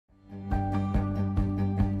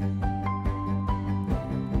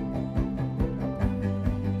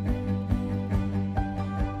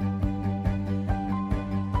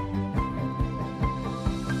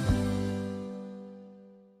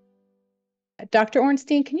Dr.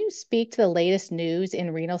 Ornstein, can you speak to the latest news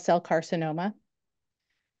in renal cell carcinoma?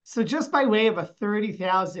 So just by way of a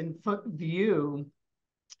 30,000-foot view,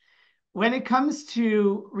 when it comes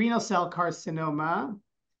to renal cell carcinoma,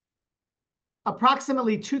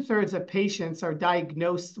 approximately 2/3 of patients are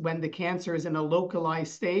diagnosed when the cancer is in a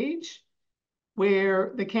localized stage,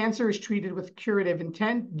 where the cancer is treated with curative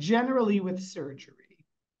intent, generally with surgery.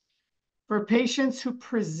 For patients who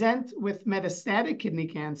present with metastatic kidney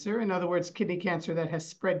cancer, in other words, kidney cancer that has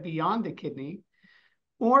spread beyond the kidney,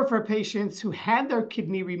 or for patients who had their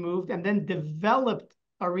kidney removed and then developed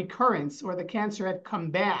a recurrence, or the cancer had come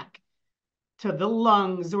back to the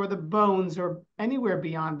lungs or the bones or anywhere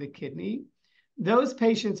beyond the kidney, those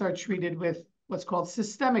patients are treated with what's called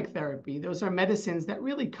systemic therapy. Those are medicines that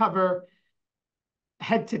really cover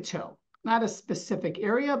head to toe, not a specific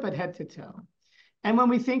area, but head to toe. And when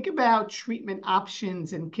we think about treatment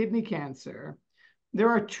options in kidney cancer, there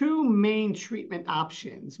are two main treatment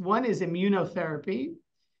options. One is immunotherapy.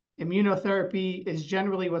 Immunotherapy is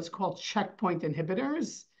generally what's called checkpoint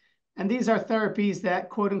inhibitors. And these are therapies that,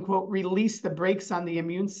 quote unquote, release the brakes on the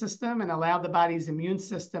immune system and allow the body's immune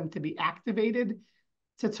system to be activated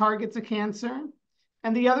to target the cancer.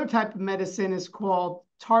 And the other type of medicine is called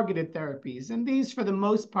targeted therapies. And these, for the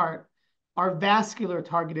most part, are vascular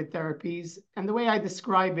targeted therapies. And the way I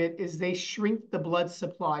describe it is they shrink the blood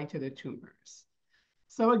supply to the tumors.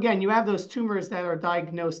 So again, you have those tumors that are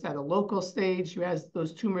diagnosed at a local stage. You have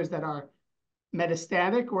those tumors that are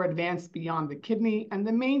metastatic or advanced beyond the kidney. And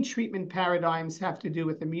the main treatment paradigms have to do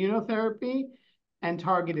with immunotherapy and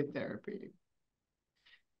targeted therapy.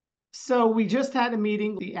 So we just had a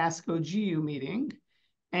meeting, the ASCO-GU meeting,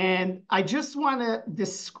 and I just want to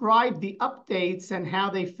describe the updates and how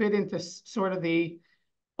they fit into sort of the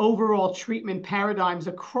overall treatment paradigms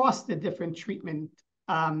across the different treatment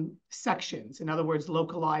sections, in other words,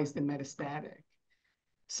 localized and metastatic.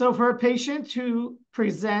 So for a patient who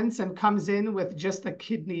presents and comes in with just a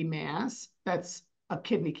kidney mass, that's a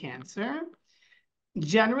kidney cancer,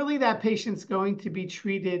 generally that patient's going to be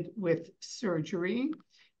treated with surgery.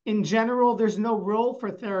 In general, there's no role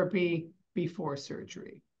for therapy before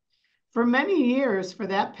surgery. For many years, for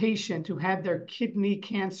that patient who had their kidney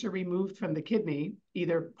cancer removed from the kidney,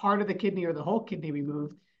 either part of the kidney or the whole kidney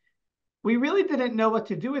removed, we really didn't know what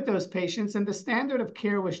to do with those patients, and the standard of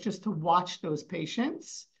care was just to watch those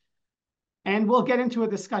patients. And we'll get into a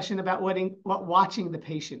discussion about what watching the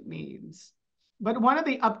patient means. But one of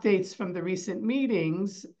the updates from the recent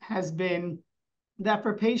meetings has been that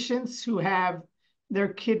for patients who have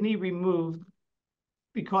their kidney removed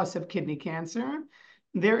because of kidney cancer,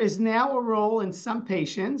 there is now a role in some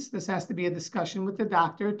patients, this has to be a discussion with the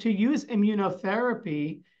doctor, to use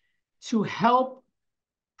immunotherapy to help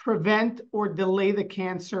prevent or delay the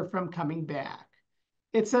cancer from coming back.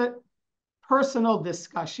 It's a personal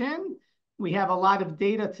discussion. We have a lot of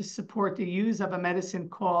data to support the use of a medicine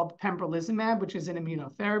called pembrolizumab, which is an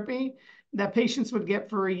immunotherapy that patients would get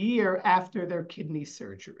for a year after their kidney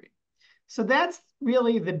surgery. So that's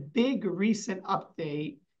really the big recent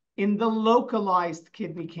update in the localized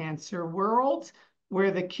kidney cancer world, where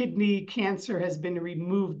the kidney cancer has been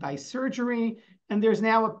removed by surgery, and there's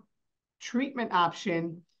now a treatment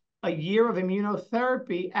option, a year of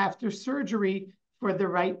immunotherapy after surgery for the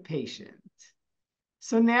right patient.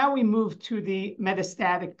 So now we move to the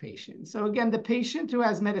metastatic patient. So again, the patient who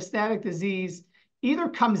has metastatic disease either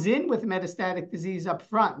comes in with metastatic disease up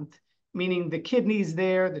front, meaning the kidney's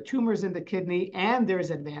there, the tumor's in the kidney, and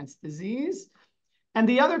there's advanced disease. And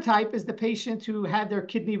the other type is the patient who had their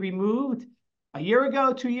kidney removed a year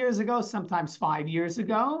ago, 2 years ago, sometimes 5 years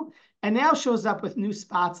ago, and now shows up with new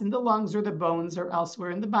spots in the lungs or the bones or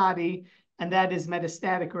elsewhere in the body, and that is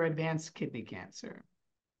metastatic or advanced kidney cancer.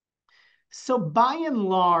 So by and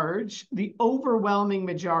large, the overwhelming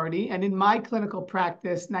majority, and in my clinical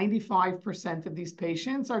practice, 95% of these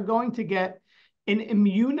patients are going to get an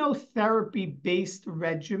immunotherapy-based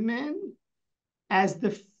regimen as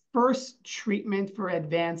the first treatment for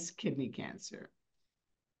advanced kidney cancer.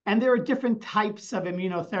 And there are different types of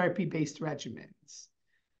immunotherapy-based regimens.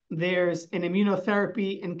 There's an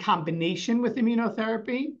immunotherapy in combination with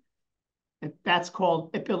immunotherapy. That's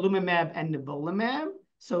called ipilimumab and nivolumab,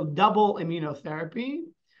 so double immunotherapy,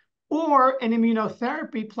 or an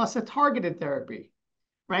immunotherapy plus a targeted therapy,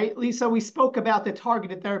 right? Lisa, we spoke about the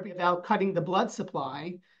targeted therapy about cutting the blood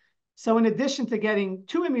supply. So in addition to getting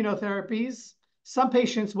 2 immunotherapies, some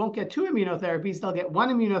patients won't get 2 immunotherapies, they'll get 1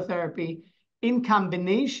 immunotherapy in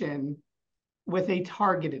combination with a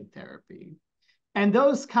targeted therapy. And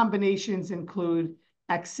those combinations include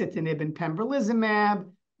axitinib and pembrolizumab,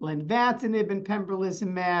 lenvatinib and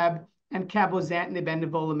pembrolizumab, and cabozantinib and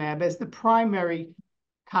nivolumab as the primary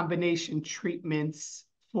combination treatments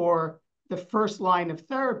for the first line of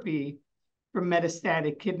therapy for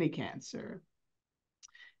metastatic kidney cancer.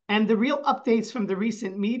 And the real updates from the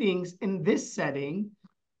recent meetings in this setting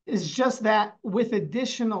is just that with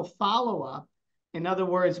additional follow-up, in other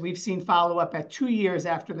words, we've seen follow-up at 2 years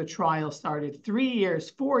after the trial started, 3 years,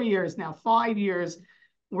 4 years, now 5 years.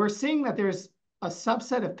 We're seeing that there's a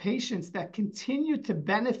subset of patients that continue to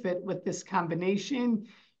benefit with this combination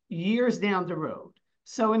years down the road.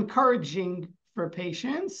 So encouraging for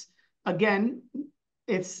patients. Again,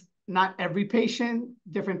 it's not every patient,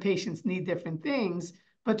 different patients need different things,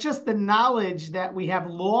 but just the knowledge that we have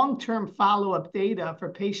long-term follow-up data for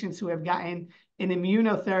patients who have gotten an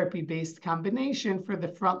immunotherapy-based combination for the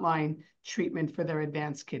frontline treatment for their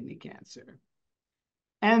advanced kidney cancer.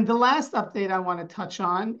 And the last update I want to touch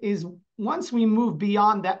on is once we move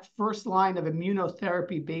beyond that first line of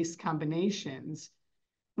immunotherapy-based combinations,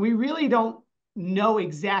 we really don't know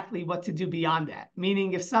exactly what to do beyond that.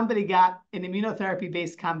 Meaning if somebody got an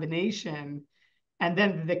immunotherapy-based combination and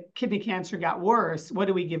then the kidney cancer got worse, what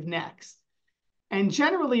do we give next? And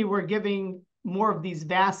generally, we're giving more of these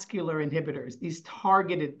vascular inhibitors, these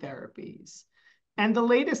targeted therapies. And the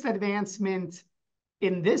latest advancement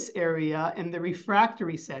in this area, in the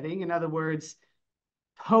refractory setting, in other words,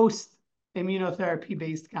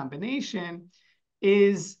 post-immunotherapy-based combination,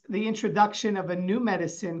 is the introduction of a new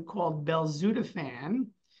medicine called belzutifan,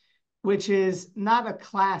 which is not a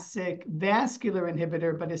classic vascular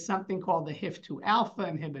inhibitor, but is something called the HIF-2 alpha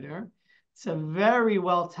inhibitor. It's a very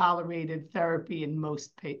well-tolerated therapy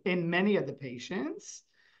in many of the patients.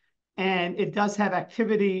 And it does have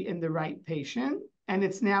activity in the right patient. And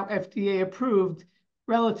it's now FDA approved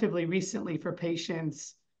relatively recently for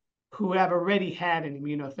patients who have already had an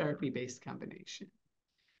immunotherapy-based combination.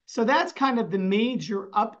 So that's kind of the major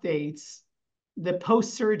updates: the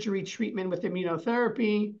post-surgery treatment with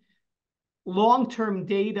immunotherapy, long-term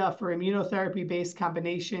data for immunotherapy-based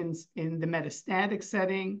combinations in the metastatic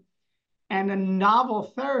setting, and a novel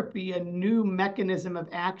therapy, a new mechanism of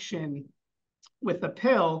action with a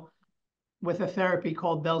pill, with a therapy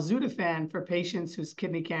called belzutifan for patients whose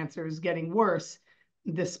kidney cancer is getting worse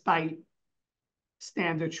despite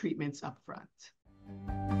standard treatments up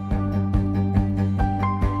front.